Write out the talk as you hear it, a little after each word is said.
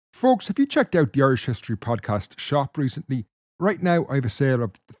Folks, have you checked out the Irish History Podcast shop recently? Right now, I have a sale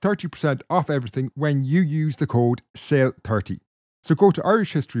of 30% off everything when you use the code SALE30. So go to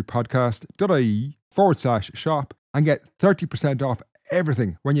irishhistorypodcast.ie/shop and get 30% off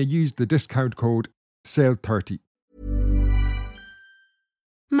everything when you use the discount code SALE30.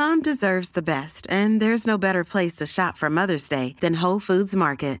 Mom deserves the best, and there's no better place to shop for Mother's Day than Whole Foods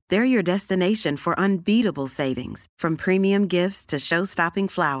Market. They're your destination for unbeatable savings, from premium gifts to show-stopping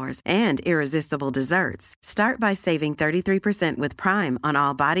flowers and irresistible desserts. Start by saving 33% with Prime on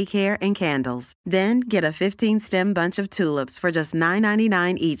all body care and candles. Then get a 15-stem bunch of tulips for just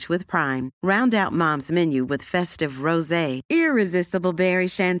 $9.99 each with Prime. Round out Mom's menu with festive rosé, irresistible berry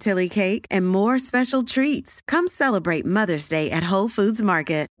chantilly cake, and more special treats. Come celebrate Mother's Day at Whole Foods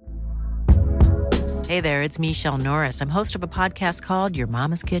Market. Hey there, it's Michelle Norris. I'm host of a podcast called Your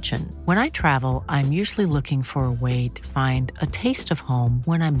Mama's Kitchen. When I travel, I'm usually looking for a way to find a taste of home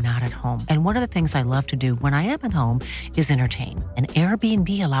when I'm not at home. And one of the things I love to do when I am at home is entertain. And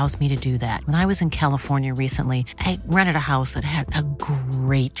Airbnb allows me to do that. When I was in California recently, I rented a house that had a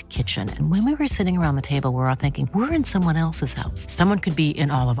great kitchen. And when we were sitting around the table, we were all thinking, we're in someone else's house. Someone could be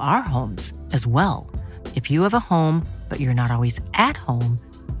in all of our homes as well. If you have a home, but you're not always at home,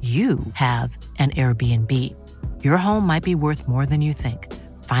 you have an Airbnb. Your home might be worth more than you think.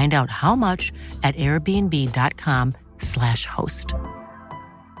 Find out how much at airbnb.com/host.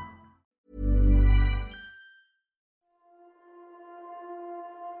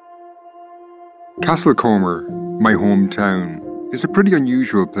 Castlecomer, my hometown, is a pretty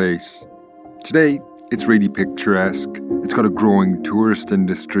unusual place. Today, it's really picturesque. It's got a growing tourist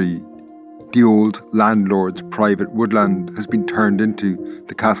industry. The old landlord's private woodland has been turned into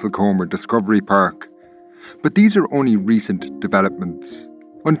the Castlecomer Discovery Park. But these are only recent developments.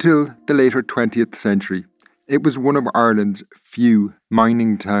 Until the later 20th century, it was one of Ireland's few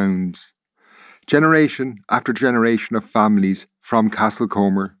mining towns. Generation after generation of families from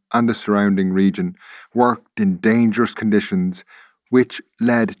Castlecomer and the surrounding region worked in dangerous conditions, which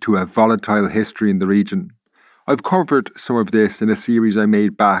led to a volatile history in the region. I've covered some of this in a series I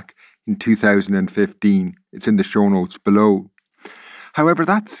made back in 2015. It's in the show notes below. However,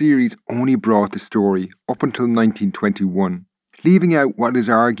 that series only brought the story up until 1921, leaving out what is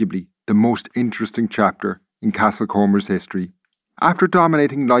arguably the most interesting chapter in Castlecomer's history. After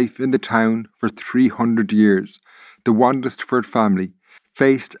dominating life in the town for 300 years, the Wandlesford family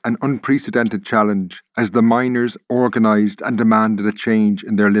faced an unprecedented challenge as the miners organised and demanded a change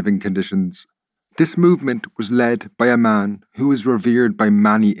in their living conditions. This movement was led by a man who was revered by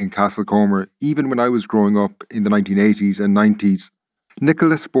many in Castlecomer even when I was growing up in the 1980s and 90s.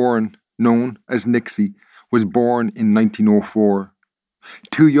 Nicholas Bourne, known as Nixie, was born in 1904.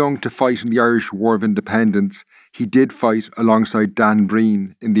 Too young to fight in the Irish War of Independence, he did fight alongside Dan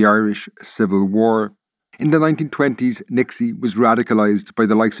Breen in the Irish Civil War. In the 1920s, Nixie was radicalised by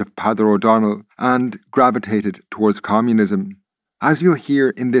the likes of Peadar O'Donnell and gravitated towards communism. As you'll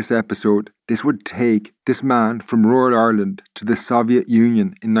hear in this episode, this would take this man from rural Ireland to the Soviet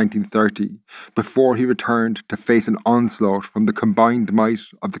Union in 1930, before he returned to face an onslaught from the combined might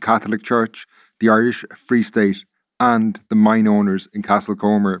of the Catholic Church, the Irish Free State, and the mine owners in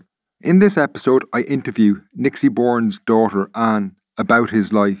Castlecomer. In this episode, I interview Nixie Bourne's daughter, Anne, about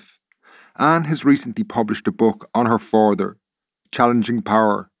his life. Anne has recently published a book on her father, Challenging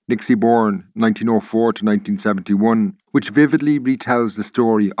Power, Nixie Bourne, 1904 to 1971, which vividly retells the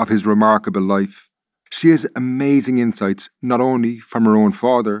story of his remarkable life. She has amazing insights, not only from her own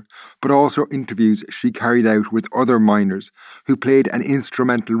father, but also interviews she carried out with other miners who played an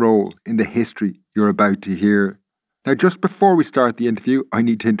instrumental role in the history you're about to hear. Now, just before we start the interview, I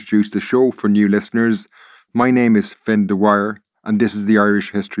need to introduce the show for new listeners. My name is Finn Dwyer, and this is the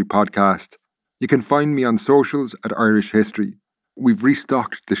Irish History Podcast. You can find me on socials at Irish History. We've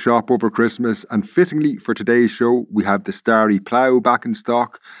restocked the shop over Christmas, and fittingly for today's show, we have the Starry Plough back in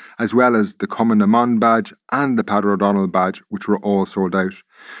stock, as well as the Cumann na mBan badge and the Peadar O'Donnell badge, which were all sold out.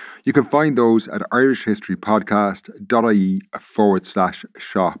 You can find those at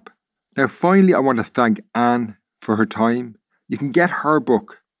irishhistorypodcast.ie/shop. Now, finally, I want to thank Anne for her time. You can get her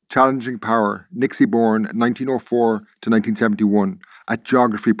book, Challenging Power, Nixie Bourne, 1904 to 1971, at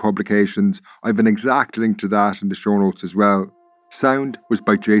Geography Publications. I have an exact link to that in the show notes as well. Sound was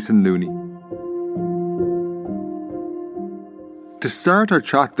by Jason Looney. To start our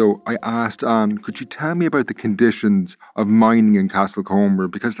chat though, I asked Anne, could you tell me about the conditions of mining in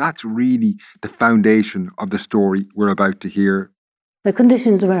Castlecomer, because that's really the foundation of the story we're about to hear. The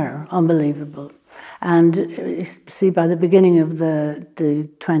conditions were unbelievable. And you see, by the beginning of the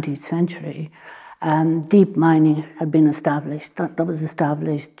 20th century, Deep mining had been established. That was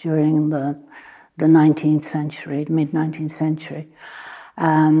established during the 19th century, mid-19th century.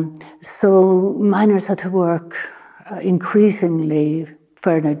 So miners had to work increasingly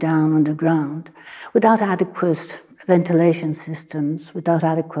further down underground without adequate ventilation systems, without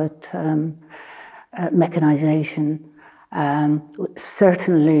adequate mechanization,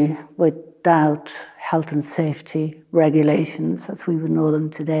 certainly without health and safety regulations as we would know them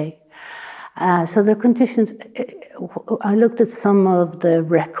today. So the conditions, I looked at some of the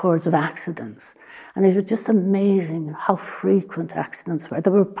records of accidents, and it was just amazing how frequent accidents were.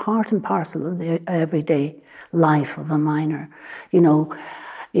 They were part and parcel of the everyday life of a miner. You know,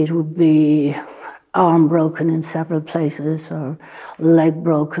 it would be arm broken in several places, or leg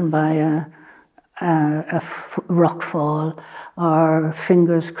broken by a rock fall, or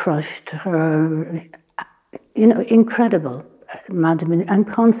fingers crushed, or, you know, incredible and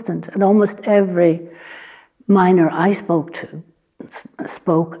constant. And almost every miner I spoke to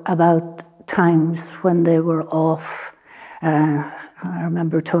spoke about times when they were off. I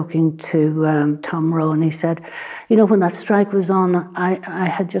remember talking to Tom Rowe, and he said, you know, when that strike was on, I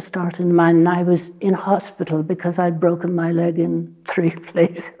had just started in mine, and I was in hospital because I'd broken my leg in 3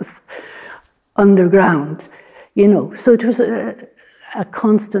 places underground, you know. So it was a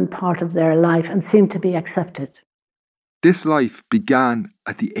constant part of their life and seemed to be accepted. This life began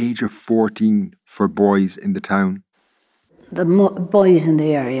at the age of 14 for boys in the town. The boys in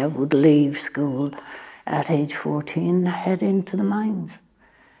the area would leave school at age 14, head into the mines.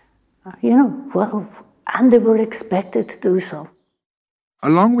 You know, well, and they were expected to do so.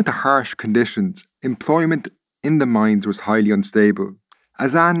 Along with the harsh conditions, employment in the mines was highly unstable.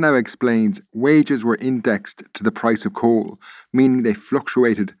 As Anne now explains, wages were indexed to the price of coal, meaning they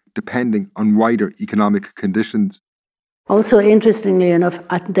fluctuated depending on wider economic conditions. Also, interestingly enough,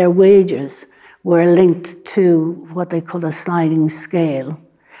 their wages were linked to what they call a sliding scale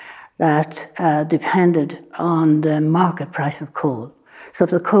that depended on the market price of coal. So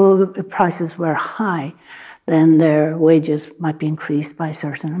if the coal prices were high, then their wages might be increased by a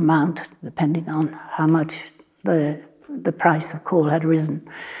certain amount, depending on how much the price of coal had risen.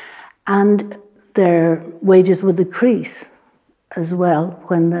 And their wages would decrease as well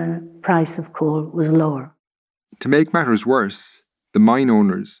when the price of coal was lower. To make matters worse, the mine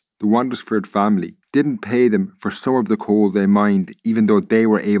owners, the Wandesford family, didn't pay them for some of the coal they mined, even though they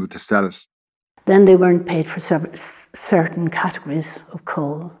were able to sell it. Then they weren't paid for certain categories of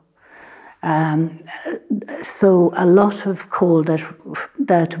coal. So a lot of coal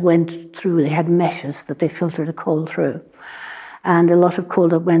that went through, they had meshes that they filtered the coal through. And a lot of coal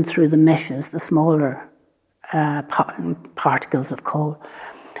that went through the meshes, the smaller particles of coal,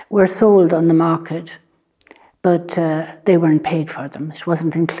 were sold on the market, but they weren't paid for them. It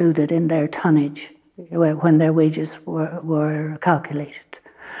wasn't included in their tonnage when their wages were calculated.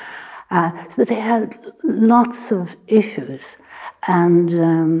 So they had lots of issues,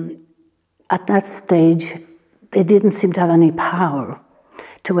 and at that stage, they didn't seem to have any power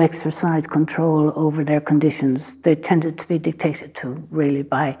to exercise control over their conditions. They tended to be dictated to really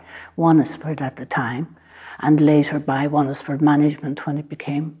by Wandesford at the time, and later by Wandesford management when it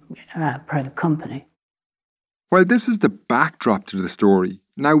became a private company. While this is the backdrop to the story,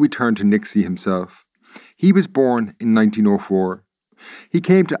 now we turn to Nixie himself. He was born in 1904. He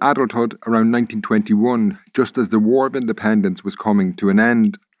came to adulthood around 1921, just as the War of Independence was coming to an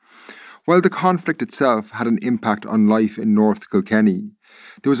end. While the conflict itself had an impact on life in North Kilkenny,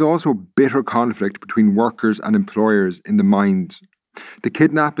 there was also bitter conflict between workers and employers in the mines. The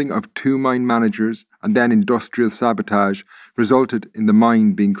kidnapping of 2 mine managers and then industrial sabotage resulted in the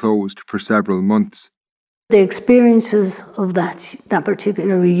mine being closed for several months. The experiences of that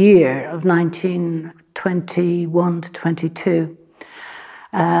particular year of 1921 to 22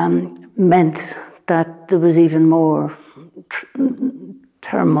 meant that there was even more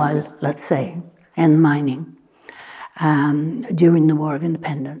turmoil, let's say, in mining during the War of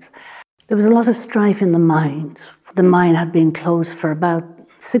Independence. There was a lot of strife in the mines. The mine had been closed for about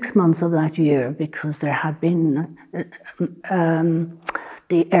 6 months of that year because there had been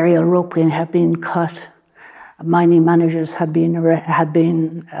the aerial roping had been cut. Mining managers had been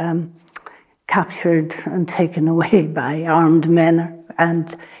captured and taken away by armed men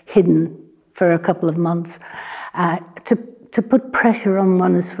and hidden for a couple of months to put pressure on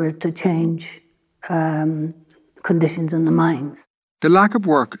Wandesford to change conditions in the mines. The lack of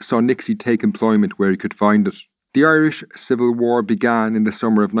work saw Nixie take employment where he could find it. The Irish Civil War began in the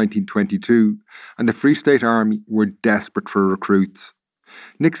summer of 1922, and the Free State Army were desperate for recruits.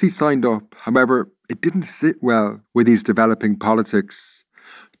 Nixie signed up, however, it didn't sit well with these developing politics.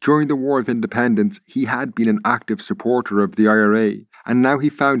 During the War of Independence, he had been an active supporter of the IRA, and now he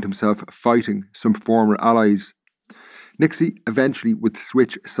found himself fighting some former allies. Nixie eventually would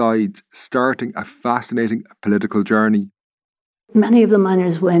switch sides, starting a fascinating political journey. Many of the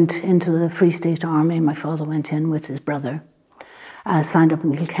miners went into the Free State Army. My father went in with his brother, signed up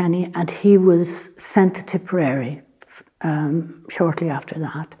in Kilkenny, and he was sent to Tipperary shortly after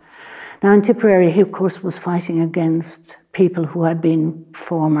that. Now in Tipperary, he of course was fighting against people who had been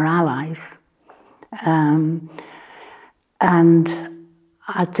former allies. And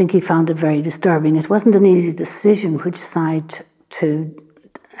I think he found it very disturbing. It wasn't an easy decision which side to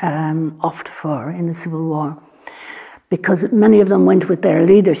opt for in the Civil War, because many of them went with their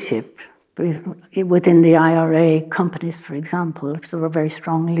leadership. Within the IRA companies, for example, if there were very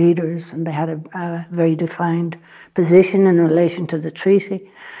strong leaders and they had a very defined position in relation to the treaty,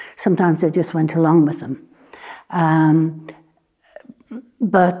 sometimes they just went along with them.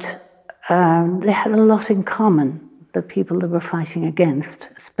 But they had a lot in common, the people they were fighting against,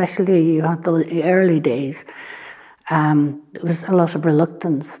 especially you had the early days. There was a lot of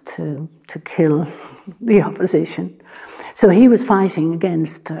reluctance to kill the opposition. So he was fighting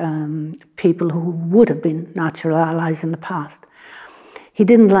against people who would have been natural allies in the past. He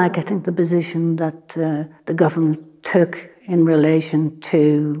didn't like, I think, the position that the government took in relation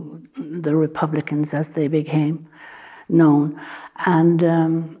to the Republicans as they became known. And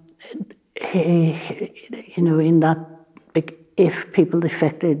in that, if people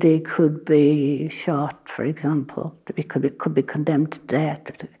defected, they could be shot, for example. They could be condemned to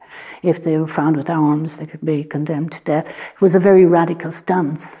death. If they were found with arms, they could be condemned to death. It was a very radical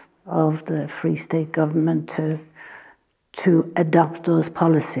stance of the Free State government to adopt those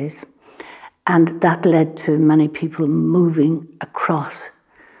policies. And that led to many people moving across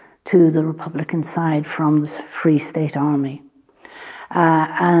to the Republican side from the Free State Army.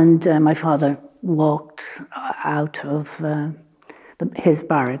 And my father walked out of his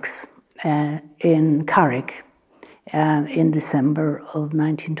barracks in Carrick in December of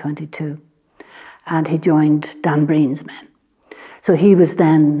 1922, and he joined Dan Breen's men. So he was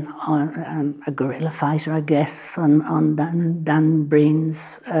then a guerrilla fighter, I guess, on Dan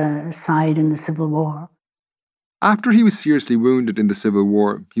Breen's side in the Civil War. After he was seriously wounded in the Civil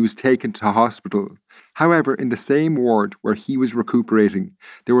War, he was taken to hospital. However, in the same ward where he was recuperating,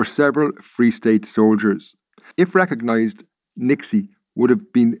 there were several Free State soldiers. If recognised, Nixie would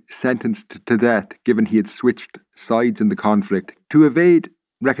have been sentenced to death given he had switched sides in the conflict. To evade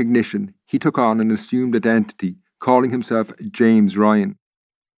recognition, he took on an assumed identity, calling himself James Ryan.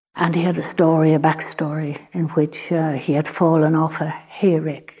 And he had a backstory, in which he had fallen off a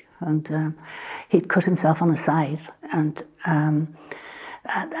hayrick and he'd cut himself on the side, and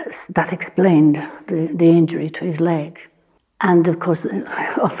that explained the injury to his leg. And of course,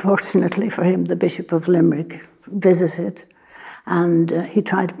 unfortunately for him, the Bishop of Limerick visited, and he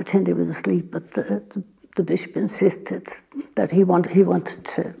tried to pretend he was asleep, but the bishop insisted that he wanted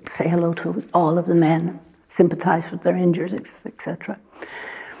to say hello to all of the men, sympathise with their injuries, etc.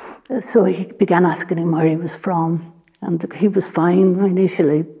 So he began asking him where he was from, and he was fine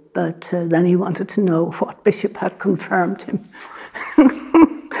initially, but then he wanted to know what bishop had confirmed him.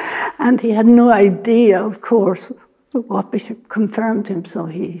 And he had no idea, of course, what bishop confirmed him, so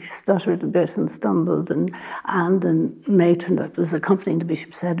he stuttered a bit and stumbled, and the matron that was accompanying the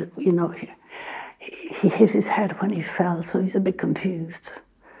bishop said, he hit his head when he fell, so he's a bit confused.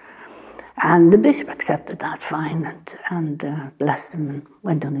 And the bishop accepted that fine and blessed him and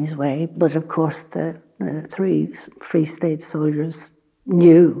went on his way. But of course, the three Free State soldiers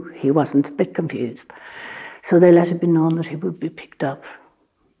knew he wasn't a bit confused. So they let it be known that he would be picked up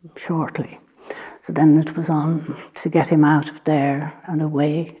shortly. So then it was on to get him out of there and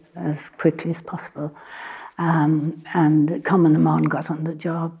away as quickly as possible. And Cumann na Món got on the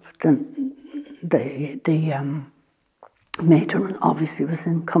job. Then the matron obviously was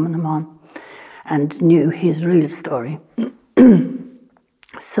in Cumann na Món and knew his real story.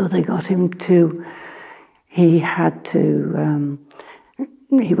 So they got him to, he went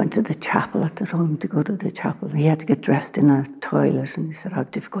to the chapel. They told him to go to the chapel. He had to get dressed in a toilet, and he said how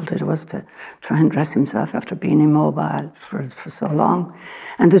difficult it was to try and dress himself after being immobile for so long,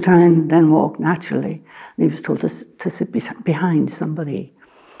 and to try and then walk naturally. And he was told to sit behind somebody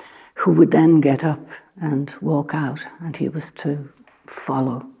who would then get up and walk out, and he was to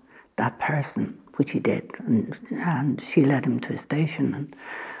follow that person, which he did, and she led him to a station,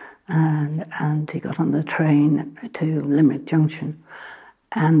 and he got on the train to Limerick Junction.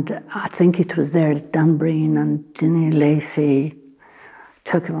 And I think it was there that Dan Breen and Ginny Lacey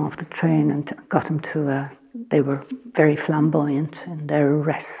took him off the train and got him to they were very flamboyant in their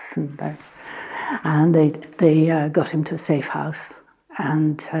arrests and they got him to a safe house,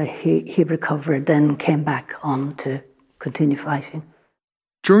 and he recovered, then came back on to continue fighting.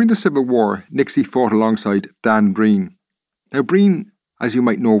 During the Civil War, Nixie fought alongside Dan Breen. Now, Breen, as you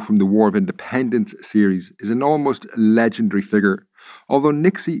might know from the War of Independence series, is an almost legendary figure, although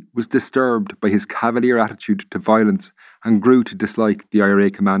Nixie was disturbed by his cavalier attitude to violence and grew to dislike the IRA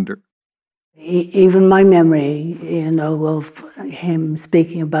commander. Even my memory, of him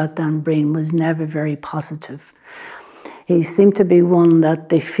speaking about Dan Breen was never very positive. He seemed to be one that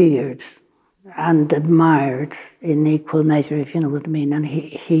they feared and admired in equal measure, if you know what I mean. And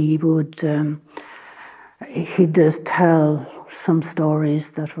he does tell some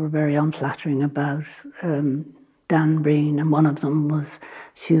stories that were very unflattering about Dan Breen, and one of them was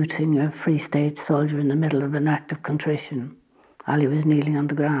shooting a Free State soldier in the middle of an act of contrition while he was kneeling on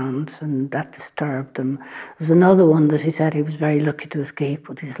the ground, and that disturbed him. There was another one that he said he was very lucky to escape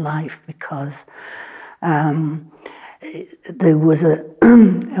with his life because there was a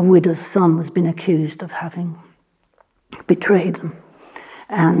widow's son was being accused of having betrayed them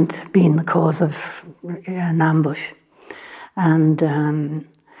and being the cause of an ambush. And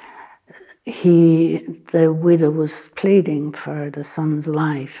the widow was pleading for the son's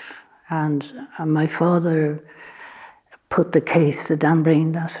life, and my father put the case to Dan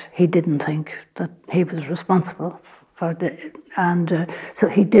Breen that he didn't think that he was responsible for so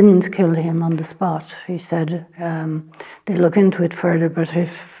he didn't kill him on the spot. He said they look into it further, but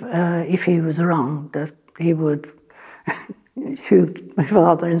if he was wrong, that he would shoot my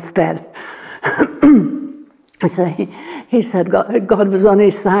father instead. So he said God was on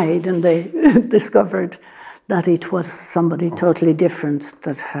his side, and they discovered that it was somebody totally different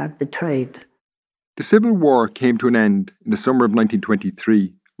that had betrayed. The Civil War came to an end in the summer of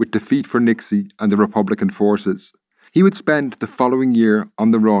 1923 with defeat for Nixie and the Republican forces. He would spend the following year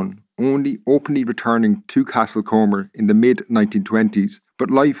on the run, only openly returning to Castlecomer in the mid-1920s,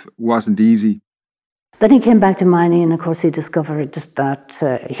 but life wasn't easy. Then he came back to mining, and of course he discovered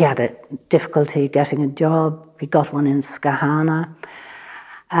that he had a difficulty getting a job. He got one in Skahana,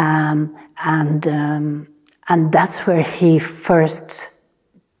 and that's where he first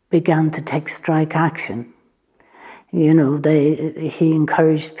began to take strike action. You know, he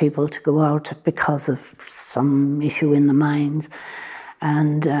encouraged people to go out because of some issue in the mines,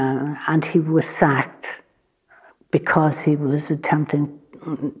 and he was sacked because he was attempting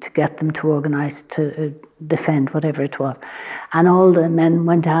to get them to organise to defend whatever it was. And all the men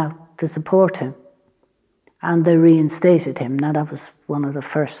went out to support him, and they reinstated him. Now, that was one of the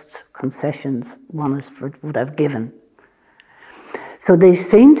first concessions one would have given. So they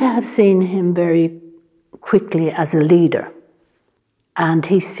seem to have seen him very quickly as a leader, and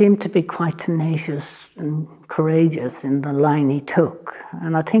he seemed to be quite tenacious and courageous in the line he took.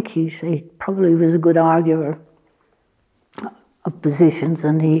 And I think he probably was a good arguer of positions,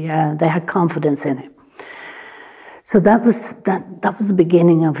 and they had confidence in him. So that was the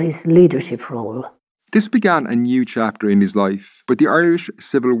beginning of his leadership role. This began a new chapter in his life, but the Irish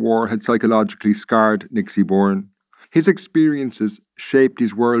Civil War had psychologically scarred Nixie Bourne. His experiences shaped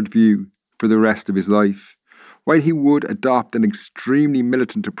his worldview for the rest of his life. While he would adopt an extremely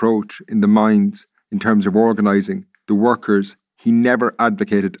militant approach in the mines in terms of organising the workers, he never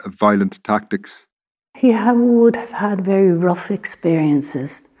advocated of violent tactics. He would have had very rough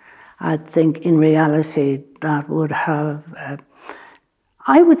experiences, I think, in reality, that would have,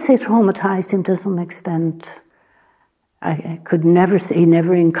 I would say, traumatised him to some extent. I could never say he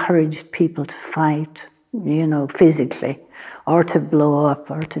never encouraged people to fight, physically, or to blow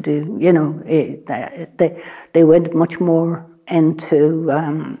up, or to do, they went much more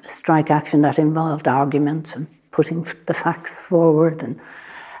into strike action that involved arguments and putting the facts forward,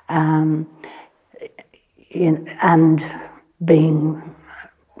 and being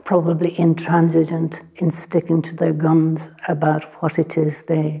probably intransigent in sticking to their guns about what it is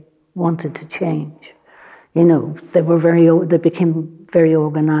they wanted to change. They became very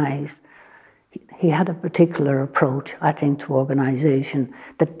organised. He had a particular approach, I think, to organisation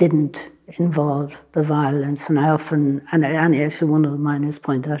that didn't involve the violence. And I often, and actually one of the miners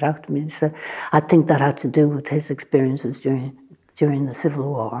pointed that out to me, said, I think that had to do with his experiences during the Civil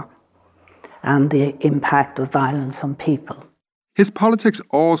War and the impact of violence on people. His politics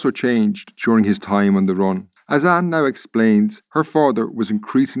also changed during his time on the run. As Anne now explains, her father was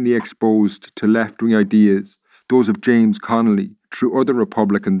increasingly exposed to left-wing ideas, those of James Connolly, through other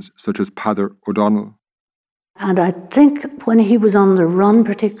Republicans such as Peadar O'Donnell. And I think when he was on the run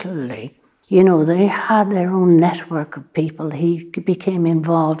particularly, they had their own network of people. He became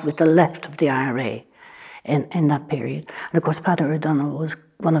involved with the left of the IRA. in that period. And of course, Peadar O'Donoghue was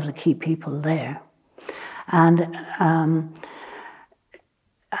one of the key people there. And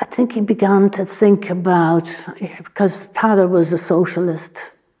I think he began to think about, because Peadar was a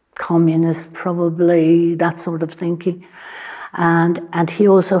socialist, communist, probably, that sort of thinking. And he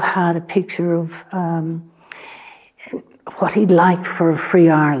also had a picture of what he'd like for a free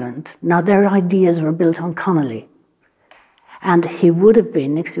Ireland. Now, their ideas were built on Connolly. And he would have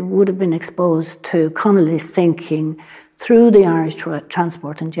been exposed to Connolly's thinking through the Irish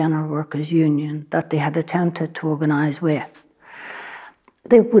Transport and General Workers Union that they had attempted to organise with.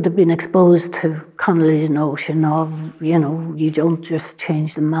 They would have been exposed to Connolly's notion of, you don't just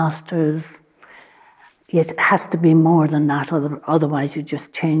change the masters. It has to be more than that, otherwise you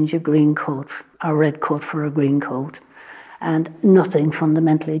just change a green coat, a red coat for a green coat, and nothing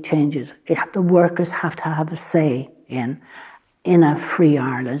fundamentally changes. The workers have to have a say in a free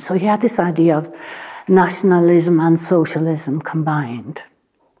Ireland. So he had this idea of nationalism and socialism combined,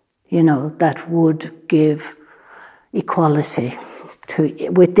 that would give equality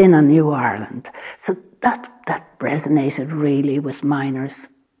within a new Ireland. So that resonated really with miners,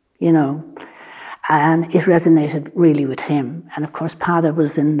 and it resonated really with him. And of course, Peadar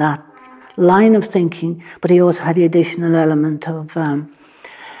was in that line of thinking, but he also had the additional element of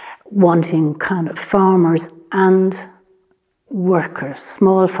wanting kind of farmers and workers,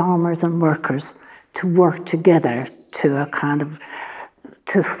 small farmers and workers, to work together to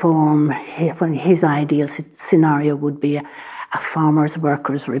form when his ideal scenario would be a farmers'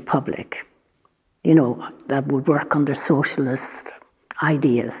 workers' republic, that would work under socialist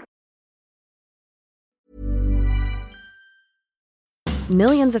ideas.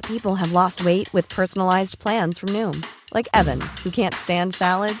 Millions of people have lost weight with personalized plans from Noom, like Evan, who can't stand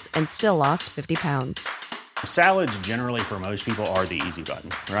salads and still lost 50 pounds. Salads generally for most people are the easy button,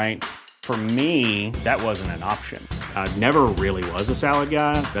 right? For me, that wasn't an option. I never really was a salad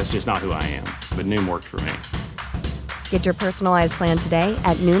guy. That's just not who I am. But Noom worked for me. Get your personalized plan today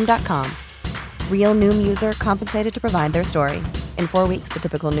at Noom.com. Real Noom user compensated to provide their story. In 4 weeks, the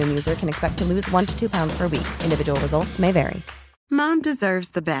typical Noom user can expect to lose 1 to 2 pounds per week. Individual results may vary. Mom deserves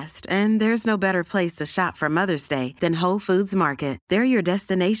the best, and there's no better place to shop for Mother's Day than Whole Foods Market. They're your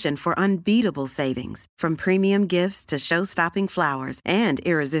destination for unbeatable savings, from premium gifts to show-stopping flowers and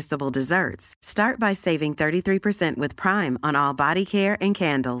irresistible desserts. Start by saving 33% with Prime on all body care and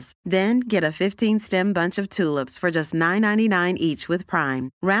candles. Then get a 15-stem bunch of tulips for just $9.99 each with Prime.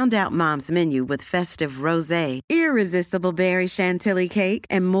 Round out Mom's menu with festive rosé, irresistible berry chantilly cake,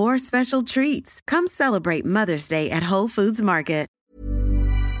 and more special treats. Come celebrate Mother's Day at Whole Foods Market.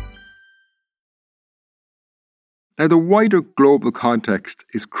 Now, the wider global context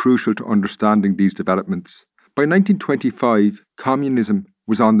is crucial to understanding these developments. By 1925, communism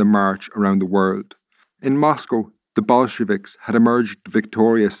was on the march around the world. In Moscow, the Bolsheviks had emerged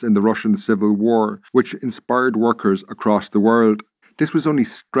victorious in the Russian Civil War, which inspired workers across the world. This was only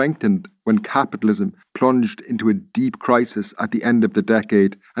strengthened when capitalism plunged into a deep crisis at the end of the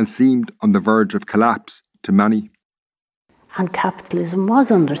decade and seemed on the verge of collapse to many. And capitalism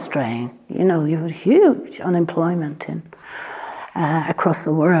was under strain. You had huge unemployment across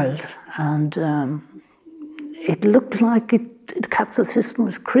the world. And it looked like the capital system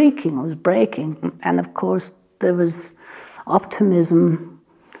was creaking, it was breaking. And of course, there was optimism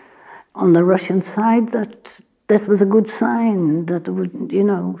on the Russian side that this was a good sign, that there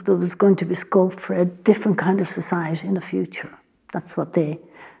was going to be scope for a different kind of society in the future. That's what they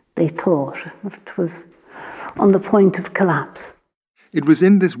thought. It was on the point of collapse. It was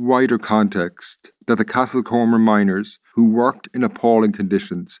in this wider context that the Castlecomer miners, who worked in appalling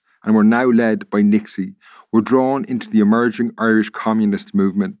conditions and were now led by Nixie, were drawn into the emerging Irish communist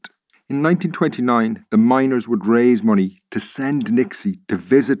movement. In 1929, the miners would raise money to send Nixie to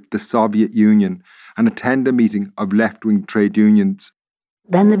visit the Soviet Union and attend a meeting of left-wing trade unions.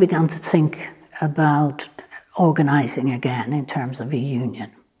 Then they began to think about organising again in terms of a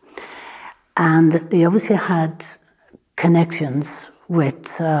union. And they obviously had connections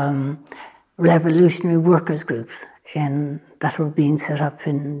with revolutionary workers' groups that were being set up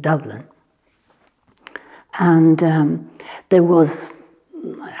in Dublin. And there was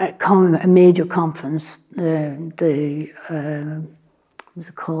a major conference, what's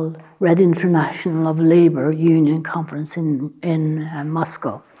it called? Red International of Labour Union Conference in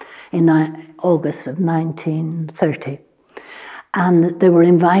Moscow in August of 1930. And they were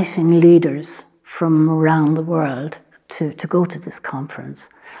inviting leaders from around the world to go to this conference,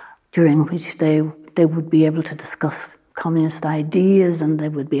 during which they would be able to discuss communist ideas and they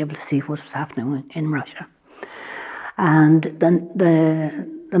would be able to see what was happening in Russia. And then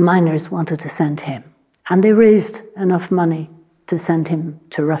the miners wanted to send him. And they raised enough money to send him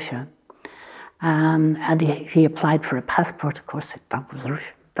to Russia. And he applied for a passport. Of course,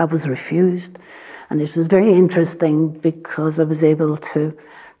 that was refused. And it was very interesting because I was able to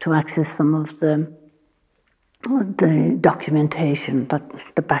access some of the documentation,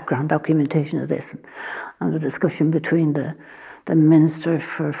 the background documentation of this, and the discussion between the Minister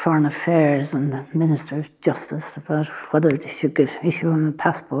for Foreign Affairs and the Minister of Justice about whether they should issue him a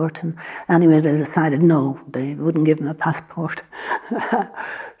passport. And anyway, they decided no, they wouldn't give him a passport.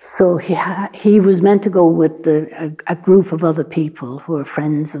 So he was meant to go with a group of other people who were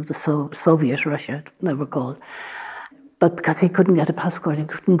friends of the Soviet Russia, they were called. But because he couldn't get a passport, he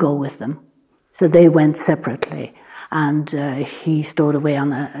couldn't go with them. So they went separately, and he stowed away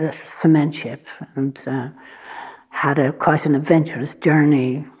on a cement ship and had quite an adventurous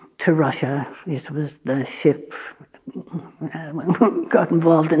journey to Russia. It was the ship got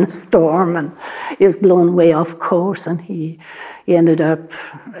involved in a storm and he was blown way off course, and he ended up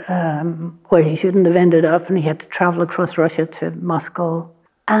where he shouldn't have ended up, and he had to travel across Russia to Moscow.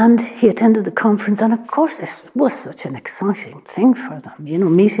 And he attended the conference, and of course it was such an exciting thing for them, you know,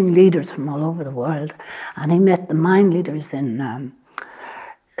 meeting leaders from all over the world. And he met the mine leaders in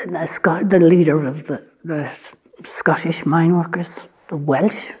the leader of the Scottish mine workers, the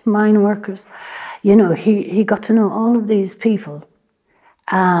Welsh mine workers. You know, he got to know all of these people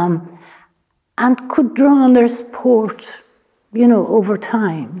and could draw on their support, you know, over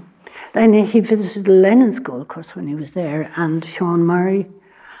time. Then he visited the Lenin School, of course, when he was there, and Sean Murray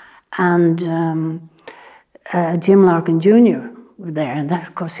and Jim Larkin Jr. were there. And then,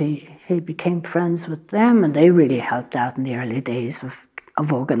 of course, he became friends with them, and they really helped out in the early days of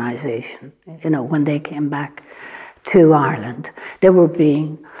organisation. You know, when they came back to Ireland, they were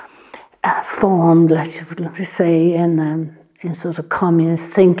being formed, let's say, in sort of communist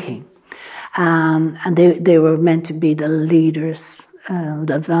thinking. And they were meant to be the leaders,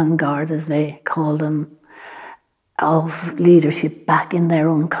 the vanguard, as they called them, of leadership back in their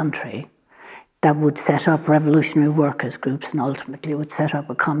own country, that would set up revolutionary workers' groups and ultimately would set up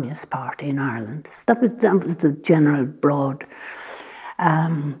a communist party in Ireland. So that was the general broad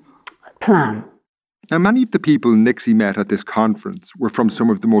plan. Now, many of the people Nixie met at this conference were from some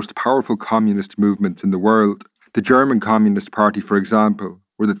of the most powerful communist movements in the world. The German Communist Party, for example,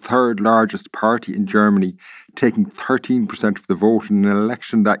 were the third largest party in Germany, taking 13% of the vote in an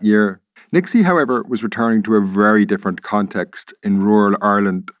election that year. Nixie, however, was returning to a very different context in rural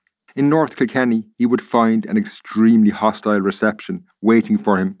Ireland. In North Kilkenny, he would find an extremely hostile reception waiting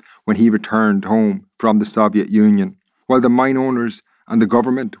for him when he returned home from the Soviet Union. While the mine owners and the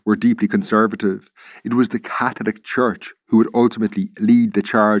government were deeply conservative, it was the Catholic Church who would ultimately lead the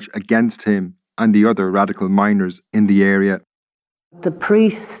charge against him and the other radical miners in the area. The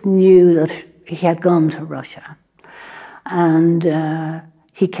priests knew that he had gone to Russia, and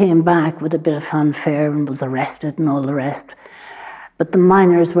he came back with a bit of fanfare and was arrested and all the rest. But the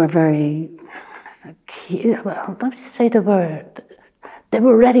miners were very, let's say they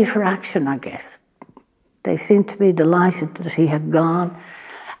were ready for action, I guess. They seemed to be delighted that he had gone,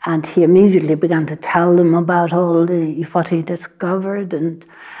 and he immediately began to tell them about what he discovered, and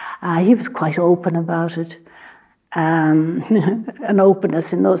he was quite open about it. An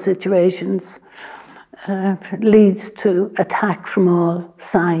openness in those situations leads to attack from all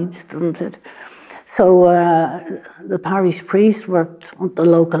sides, doesn't it? So the parish priest worked on the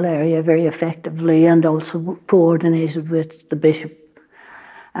local area very effectively, and also coordinated with the bishop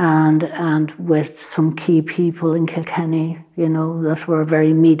and with some key people in Kilkenny, you know, that were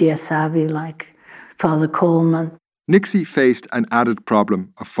very media savvy, like Father Coleman. Nixie faced an added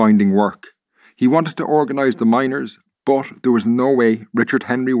problem of finding work. He wanted to organise the miners, but there was no way Richard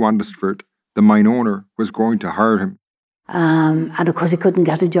Henry Wandesford, the mine owner, was going to hire him. And of course he couldn't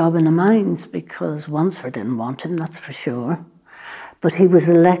get a job in the mines because Wandesford didn't want him, that's for sure. But he was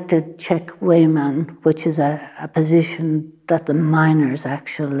elected check weighman, which is a position that the miners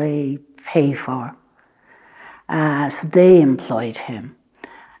actually pay for. So they employed him.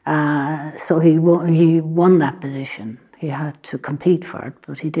 So he won that position. He had to compete for it,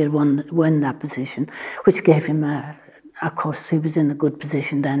 but he did win that position, which gave him of course, he was in a good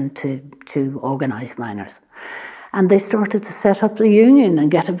position then to organise miners. And they started to set up the union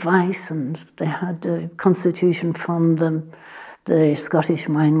and get advice, and they had a constitution from the Scottish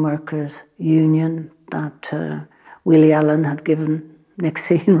Mine Workers Union that Willie Allen had given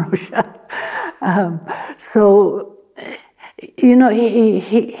Nixie in Russia. So, you know,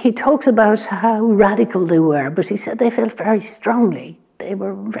 he talks about how radical they were, but he said they felt very strongly. They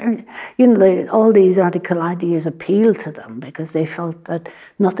were very, you know, all these radical ideas appealed to them because they felt that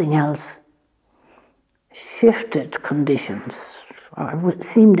nothing else shifted conditions, or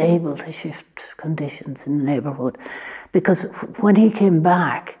seemed able to shift conditions in the neighbourhood, because when he came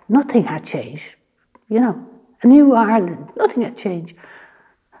back, nothing had changed. A new Ireland, nothing had changed.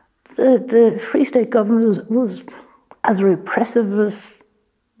 The Free State government was as repressive as,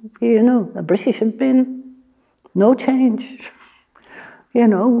 the British had been. No change.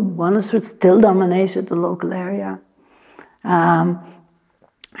 Monaster's still dominated the local area.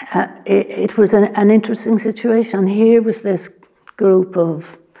 It was an interesting situation. Here was this group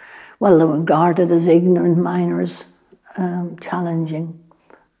of, they were regarded as ignorant miners, challenging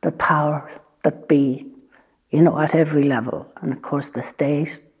the power that be, at every level. And of course the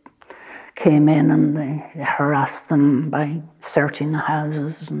state came in and they harassed them by searching the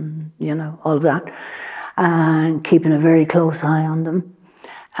houses and, all of that, and keeping a very close eye on them.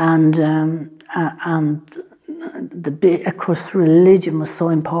 And of course, religion was so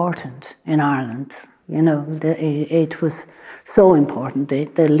important in Ireland. It was so important.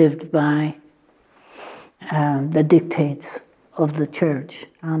 They lived by the dictates of the church,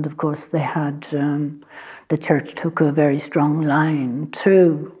 and of course, they had the church took a very strong line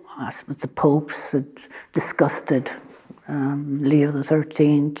through. I suppose the popes had disgusted Leo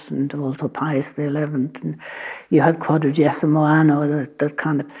XIII and also Pius XI, and you had Quadragesimo Anno that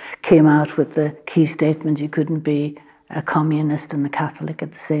kind of came out with the key statement: you couldn't be a communist and a Catholic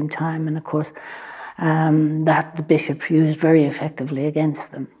at the same time, and of course that the bishop used very effectively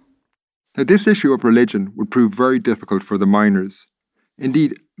against them. Now, this issue of religion would prove very difficult for the miners.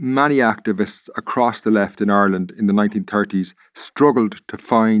 Indeed, many activists across the left in Ireland in the 1930s struggled to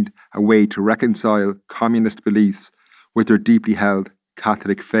find a way to reconcile communist beliefs with their deeply held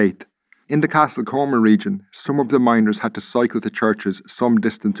Catholic faith. In the Castlecomer region, some of the miners had to cycle to churches some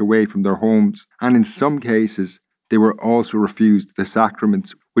distance away from their homes, and in some cases, they were also refused the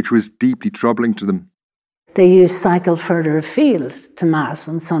sacraments, which was deeply troubling to them. They used to cycle further afield to Mass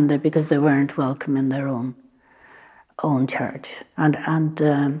on Sunday because they weren't welcome in their own church.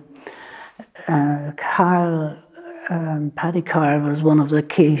 Paddy Carl was one of the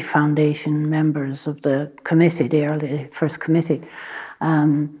key foundation members of the committee, the early first committee.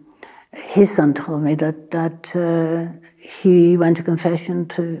 His son told me that he went to confession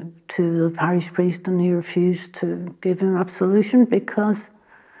to the parish priest and he refused to give him absolution because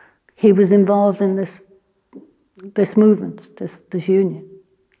he was involved in this movement, this union.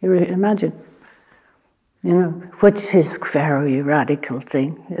 You imagine, which is a very radical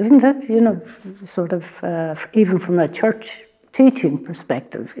thing, isn't it? Sort of, even from a church teaching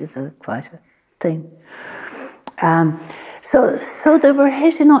perspective, is quite a thing. So they were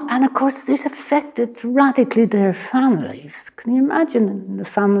hitting on, and of course this affected radically their families. Can you imagine the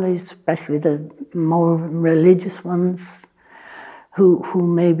families, especially the more religious ones, who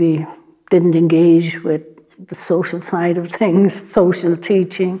maybe didn't engage with the social side of things, social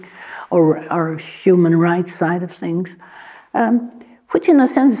teaching, or human rights side of things, which in a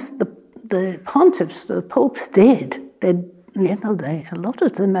sense the pontiffs, the popes did. A lot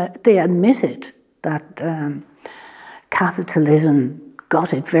of them, they admitted that capitalism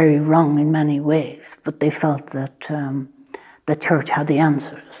got it very wrong in many ways, but they felt that the church had the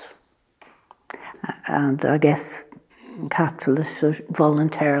answers. And I guess capitalists should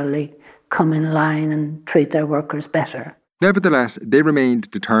voluntarily come in line and treat their workers better. Nevertheless, they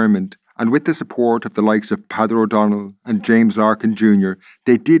remained determined, and with the support of the likes of Peadar O'Donnell and James Larkin Jr.,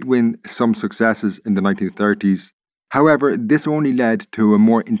 they did win some successes in the 1930s. However, this only led to a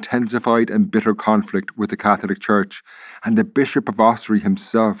more intensified and bitter conflict with the Catholic Church, and the Bishop of Ossory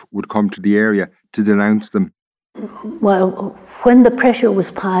himself would come to the area to denounce them. Well, when the pressure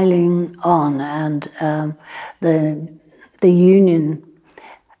was piling on and the union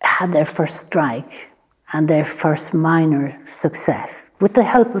had their first strike and their first minor success, with the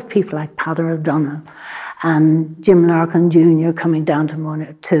help of people like Peadar O'Donnell and Jim Larkin Jr. coming down to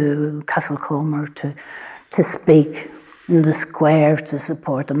Castlecomer to speak in the square to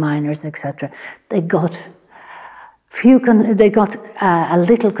support the miners, etc. They got a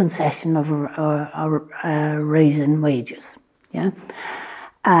little concession of a raise in wages, yeah,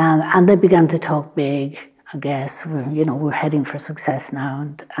 and they began to talk big. I guess we're heading for success now,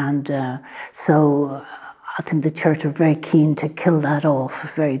 and so I think the church were very keen to kill that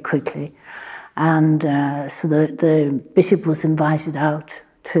off very quickly, and so the bishop was invited out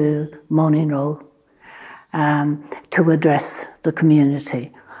to Moaning Row to address the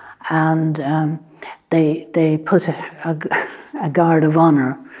community, and they put a guard of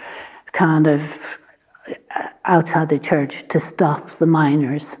honour kind of outside the church to stop the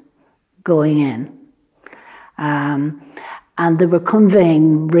miners going in. And they were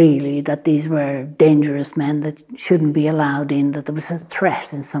conveying really that these were dangerous men that shouldn't be allowed in, that there was a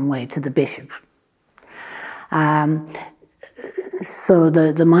threat in some way to the bishop. So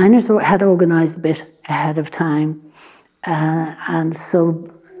the miners had organised a bit ahead of time, and so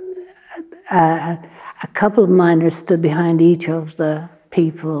a couple of miners stood behind each of the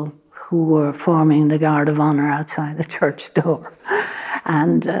people who were forming the guard of honour outside the church door.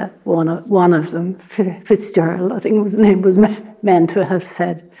 And one of them, Fitzgerald, I think his name was meant to have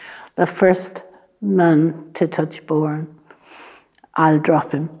said, "The first man to touch Bourne, I'll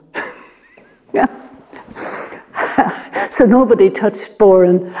drop him." Yeah. So nobody touched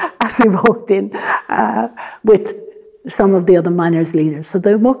Bourne as he walked in with some of the other miners' leaders. So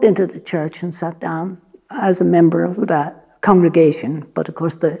they walked into the church and sat down as a member of that congregation. But of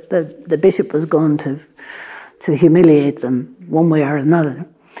course the bishop was going to humiliate them one way or another.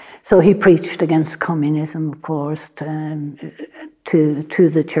 So he preached against communism, of course, to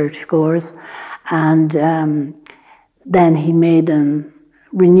the churchgoers. And then he made them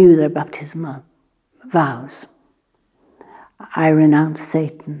renew their baptismal vows. "I renounce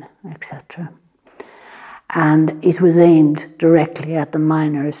Satan," etc. And it was aimed directly at the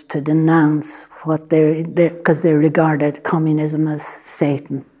miners to denounce what because they regarded communism as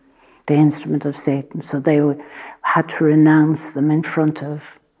Satan, the instrument of Satan. So they had to renounce them in front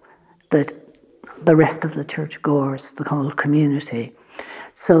of the rest of the churchgoers, the whole community.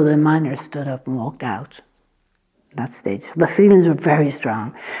 So the miners stood up and walked out at that stage. So the feelings were very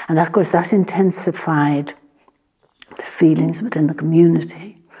strong. And of course that intensified the feelings within the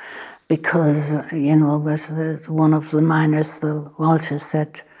community, because, one of the miners, the Walshes,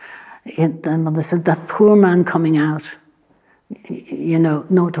 said, the mother said, "That poor man coming out,"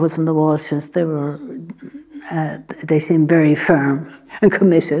 no, it wasn't the Walshes, they seemed very firm and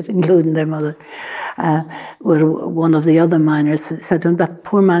committed, including their mother. One of the other miners said to him, "That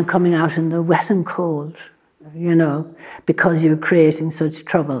poor man coming out in the wet and cold, because you're creating such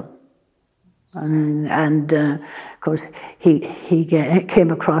trouble." And of course, he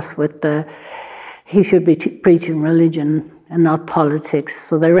came across with he should be preaching religion and not politics.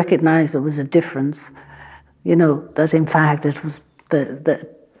 So they recognized there was a difference, that in fact it was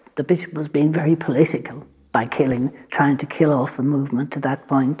the bishop was being very political by trying to kill off the movement at that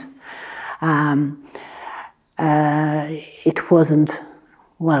point. It wasn't,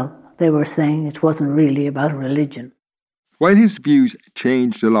 they were saying it wasn't really about religion. While his views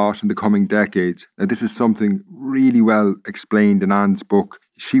changed a lot in the coming decades, and this is something really well explained in Anne's book,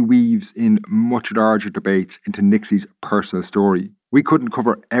 she weaves in much larger debates into Nixie's personal story. We couldn't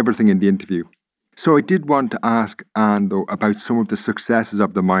cover everything in the interview. So I did want to ask Anne, though, about some of the successes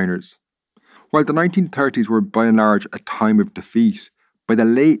of the miners. While the 1930s were by and large a time of defeat, by the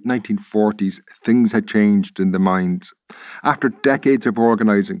late 1940s things had changed in the mines. After decades of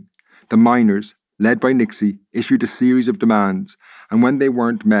organising, the miners, led by Nixie, issued a series of demands, and when they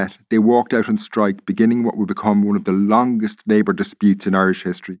weren't met, they walked out on strike, beginning what would become one of the longest labour disputes in Irish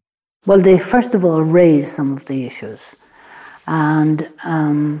history. Well, they first of all raised some of the issues, and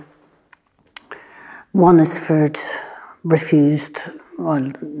Wanesford refused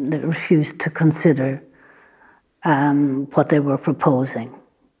to consider what they were proposing.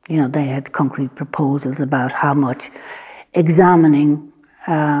 They had concrete proposals about how much, examining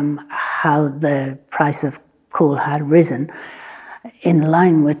how the price of coal had risen in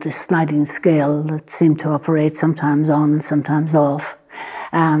line with the sliding scale that seemed to operate sometimes on and sometimes off,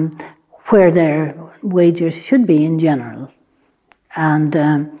 where their wages should be in general. And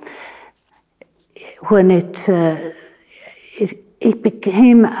when it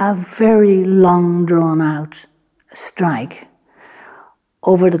became a very long drawn-out strike,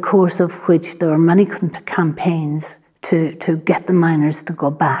 over the course of which there were many campaigns to get the miners to go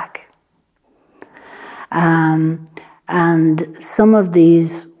back. And some of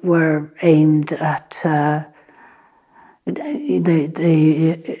these were aimed at,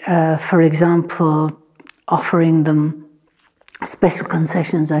 for example, offering them special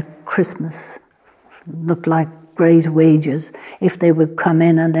concessions at Christmas, looked like great wages, if they would come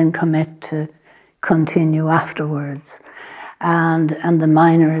in and then commit to continue afterwards. And the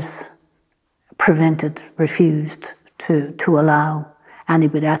miners refused to allow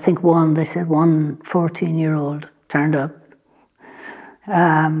anybody. I think they said one 14-year-old turned up.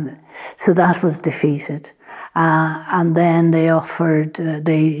 So that was defeated. And then they offered,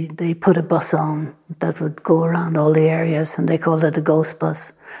 they put a bus on that would go around all the areas, and they called it a ghost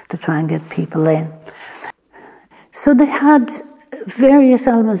bus to try and get people in. So they had various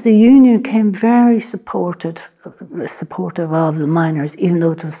elements. The union came very supportive of the miners, even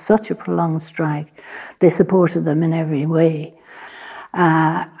though it was such a prolonged strike. They supported them in every way.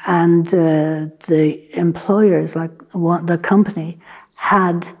 And the employers, like the company,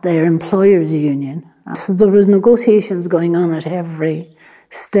 had their employers' union. So there was negotiations going on at every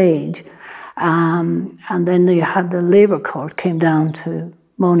stage. And then you had the Labour Court came down to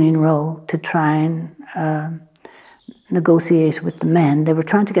Moaning Row to try and negotiate with the men. They were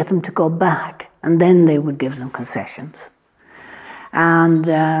trying to get them to go back, and then they would give them concessions. And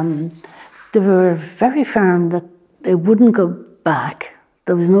they were very firm that they wouldn't go back.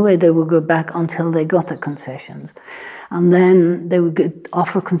 There was no way they would go back until they got the concessions. And then they would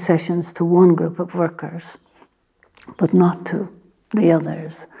offer concessions to one group of workers, but not to the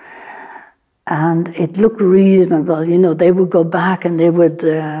others. And it looked reasonable. You know, they would go back and they would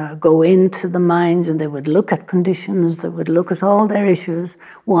go into the mines and they would look at conditions, they would look at all their issues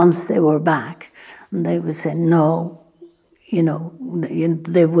once they were back. And they would say no. You know,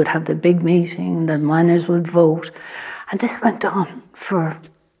 they would have the big meeting, the miners would vote. And this went on for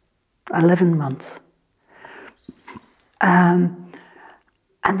 11 months. And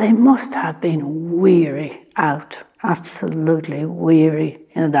they must have been weary out, absolutely weary.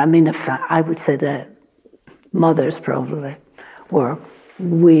 And I mean, I would say the mothers probably were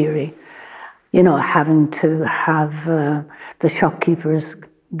weary, you know, having to have the shopkeepers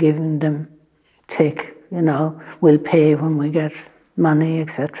giving them, you know, we'll pay when we get money,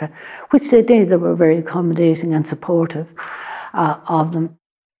 etc., which they did. They were very accommodating and supportive of them.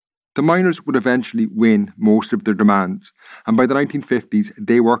 The miners would eventually win most of their demands, and by the 1950s,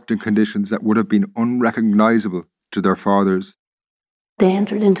 they worked in conditions that would have been unrecognisable to their fathers. They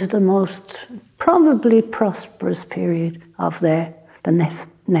entered into the most probably prosperous period of the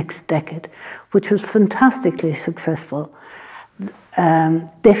next decade, which was fantastically successful.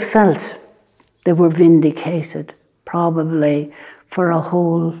 They felt they were vindicated, probably for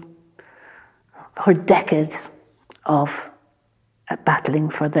decades of battling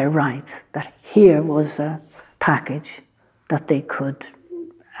for their rights, that here was a package that they could,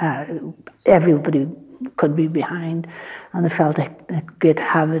 everybody could be behind, and they felt they could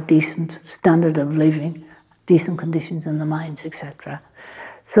have a decent standard of living, decent conditions in the mines, etc.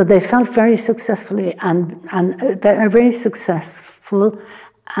 So they felt very successfully, and they're very successful,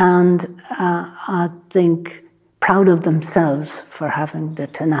 and I think proud of themselves for having the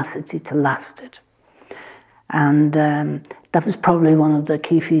tenacity to last it. And that was probably one of the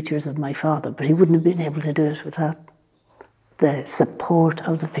key features of my father, but he wouldn't have been able to do it without the support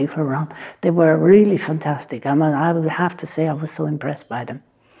of the people around. They were really fantastic. I mean, I would have to say I was so impressed by them.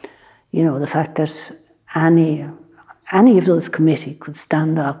 You know, the fact that any of those committee could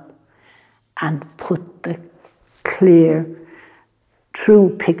stand up and put the clear, true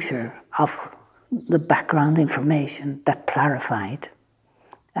picture of the background information that clarified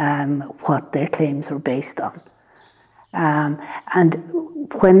what their claims were based on. And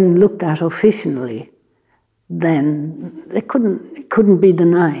when looked at officially, then it couldn't be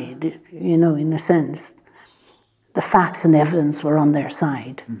denied, you know, in a sense. The facts and evidence were on their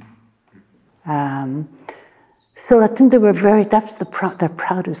side. So I think they were that's their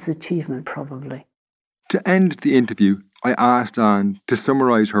proudest achievement, probably. To end the interview, I asked Anne to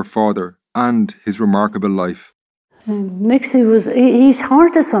summarise her father and his remarkable life. Nixie he's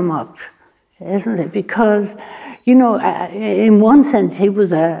hard to sum up, isn't it? Because, you know, in one sense, he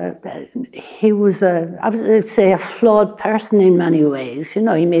was I would say, a flawed person in many ways. You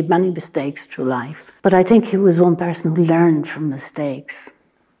know, he made many mistakes through life. But I think he was one person who learned from mistakes.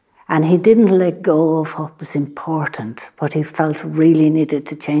 And he didn't let go of what was important, what he felt really needed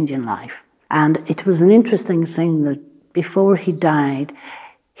to change in life. And it was an interesting thing that before he died,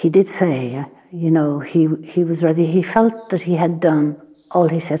 he did say, you know, he was ready. He felt that he had done all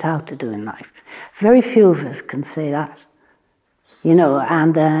he set out to do in life. Very few of us can say that, you know,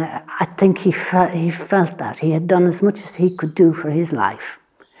 and I think he felt that. He had done as much as he could do for his life.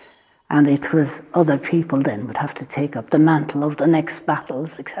 And it was other people then would have to take up the mantle of the next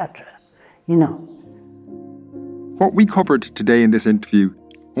battles, etc., you know. What we covered today in this interview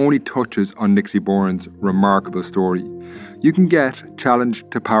only touches on Nixie Boran's remarkable story. You can get Challenge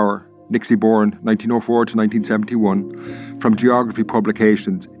to Power, Nixie Boran, 1904 to 1971, from Geography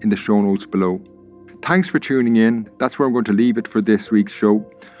Publications in the show notes below. Thanks for tuning in. That's where I'm going to leave it for this week's show.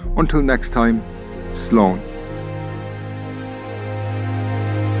 Until next time, Slán.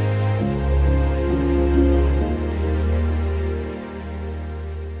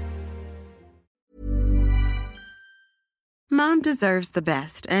 Mom deserves the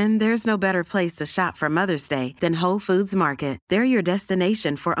best, and there's no better place to shop for Mother's Day than Whole Foods Market. They're your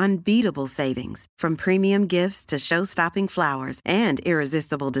destination for unbeatable savings, from premium gifts to show-stopping flowers and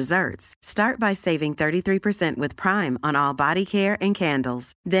irresistible desserts. Start by saving 33% with Prime on all body care and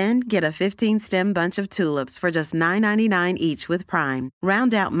candles. Then get a 15-stem bunch of tulips for just $9.99 each with Prime.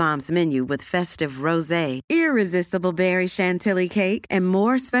 Round out Mom's menu with festive rosé, irresistible berry chantilly cake, and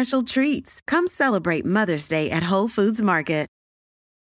more special treats. Come celebrate Mother's Day at Whole Foods Market.